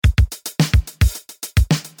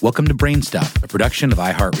Welcome to Brain Stuff, a production of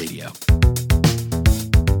iHeartRadio.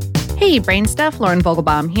 Hey, Brain Stuff, Lauren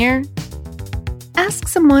Vogelbaum here. Ask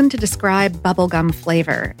someone to describe bubblegum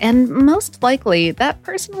flavor, and most likely that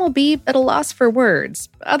person will be at a loss for words,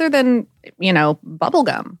 other than,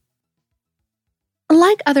 bubblegum.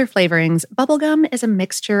 Like other flavorings, bubblegum is a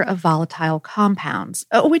mixture of volatile compounds,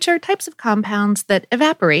 which are types of compounds that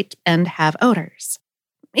evaporate and have odors.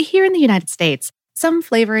 Here in the United States, some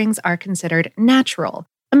flavorings are considered natural,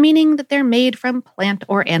 meaning that they're made from plant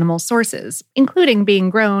or animal sources, including being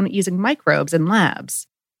grown using microbes in labs.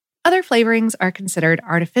 Other flavorings are considered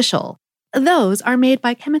artificial. Those are made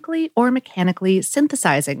by chemically or mechanically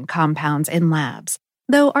synthesizing compounds in labs,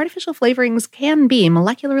 though artificial flavorings can be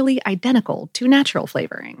molecularly identical to natural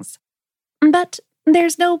flavorings. But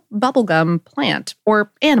there's no bubblegum plant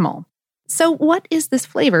or animal. So what is this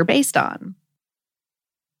flavor based on?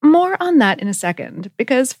 More on that in a second,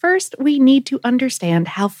 because first we need to understand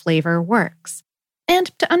how flavor works. And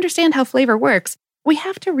to understand how flavor works, we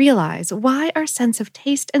have to realize why our sense of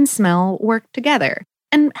taste and smell work together,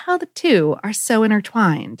 and how the two are so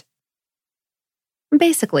intertwined.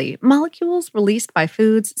 Basically, molecules released by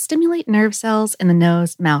foods stimulate nerve cells in the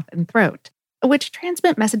nose, mouth, and throat, which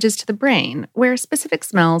transmit messages to the brain where specific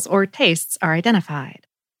smells or tastes are identified.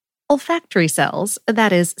 Olfactory cells,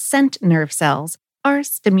 that is, scent nerve cells, are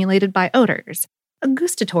stimulated by odors.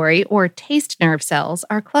 Gustatory or taste nerve cells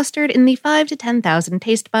are clustered in the 5,000 to 10,000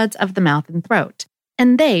 taste buds of the mouth and throat,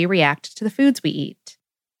 and they react to the foods we eat.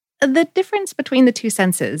 The difference between the two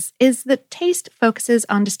senses is that taste focuses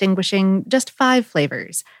on distinguishing just 5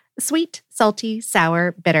 flavors: sweet, salty,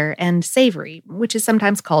 sour, bitter, and savory, which is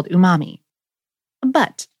sometimes called umami.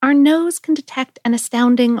 But our nose can detect an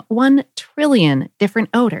astounding 1 trillion different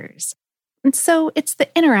odors. And so it's the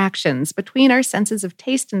interactions between our senses of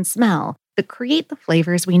taste and smell that create the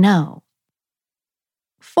flavors we know.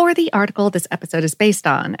 For the article this episode is based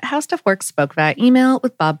on, How Stuff Works spoke via email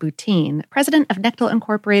with Bob Boutine, president of Nectal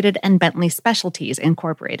Incorporated and Bentley Specialties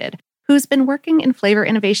Incorporated, who's been working in flavor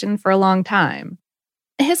innovation for a long time.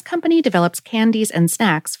 His company develops candies and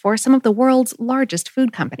snacks for some of the world's largest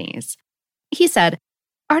food companies. He said,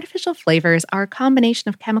 "Artificial flavors are a combination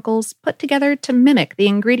of chemicals put together to mimic the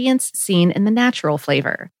ingredients seen in the natural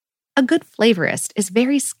flavor. A good flavorist is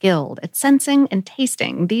very skilled at sensing and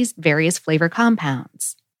tasting these various flavor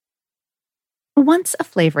compounds." Once a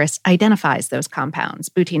flavorist identifies those compounds,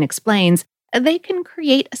 Boutine explains, they can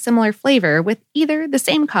create a similar flavor with either the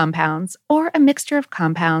same compounds or a mixture of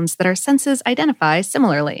compounds that our senses identify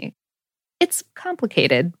similarly. It's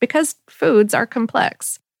complicated because foods are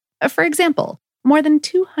complex. For example, more than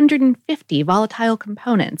 250 volatile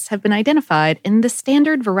components have been identified in the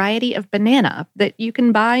standard variety of banana that you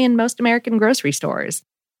can buy in most American grocery stores.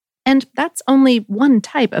 And that's only one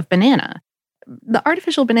type of banana. The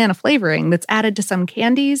artificial banana flavoring that's added to some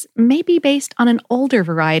candies may be based on an older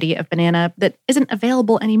variety of banana that isn't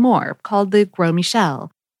available anymore, called the Gros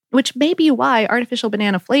Michel, which may be why artificial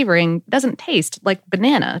banana flavoring doesn't taste like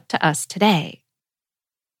banana to us today.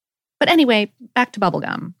 But anyway, back to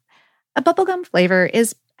bubblegum. A bubblegum flavor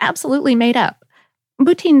is absolutely made up.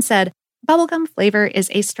 Boutine said, "Bubblegum flavor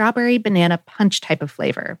is a strawberry banana punch type of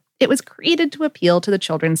flavor. It was created to appeal to the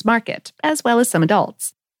children's market, as well as some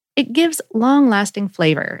adults. It gives long-lasting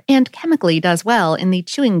flavor and chemically does well in the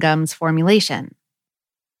chewing gums formulation."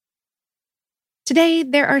 Today,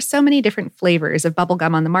 there are so many different flavors of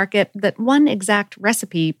bubblegum on the market that one exact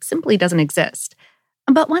recipe simply doesn't exist.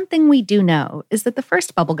 But one thing we do know is that the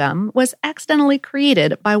first bubblegum was accidentally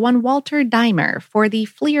created by one Walter Daimer for the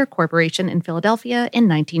Fleer Corporation in Philadelphia in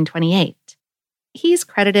 1928. He's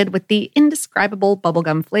credited with the indescribable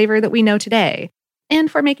bubblegum flavor that we know today, and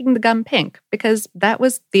for making the gum pink, because that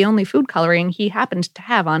was the only food coloring he happened to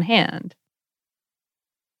have on hand.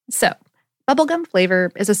 So, bubblegum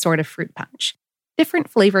flavor is a sort of fruit punch. Different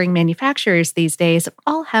flavoring manufacturers these days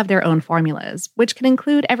all have their own formulas, which can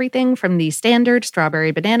include everything from the standard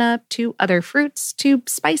strawberry banana to other fruits to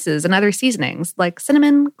spices and other seasonings like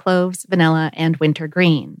cinnamon, cloves, vanilla, and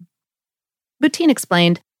wintergreen. Boutine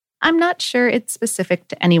explained, "I'm not sure it's specific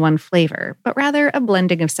to any one flavor, but rather a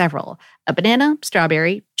blending of several: a banana,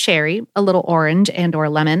 strawberry, cherry, a little orange and or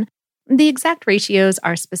lemon. The exact ratios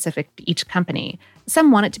are specific to each company.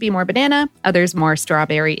 Some want it to be more banana, others more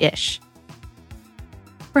strawberry-ish."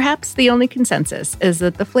 Perhaps the only consensus is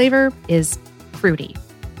that the flavor is fruity.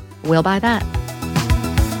 We'll buy that.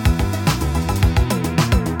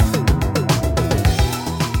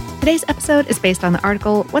 Today's episode is based on the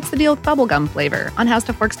article, What's the Deal with Bubblegum Flavor? On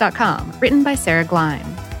HowStuffWorks.com, written by Sarah Gleim.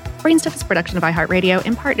 Brain Stuff is a production of iHeartRadio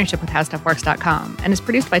in partnership with HowStuffWorks.com and is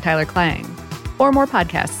produced by Tyler Klang. For more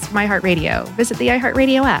podcasts from iHeartRadio, visit the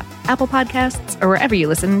iHeartRadio app, Apple Podcasts, or wherever you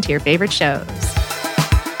listen to your favorite shows.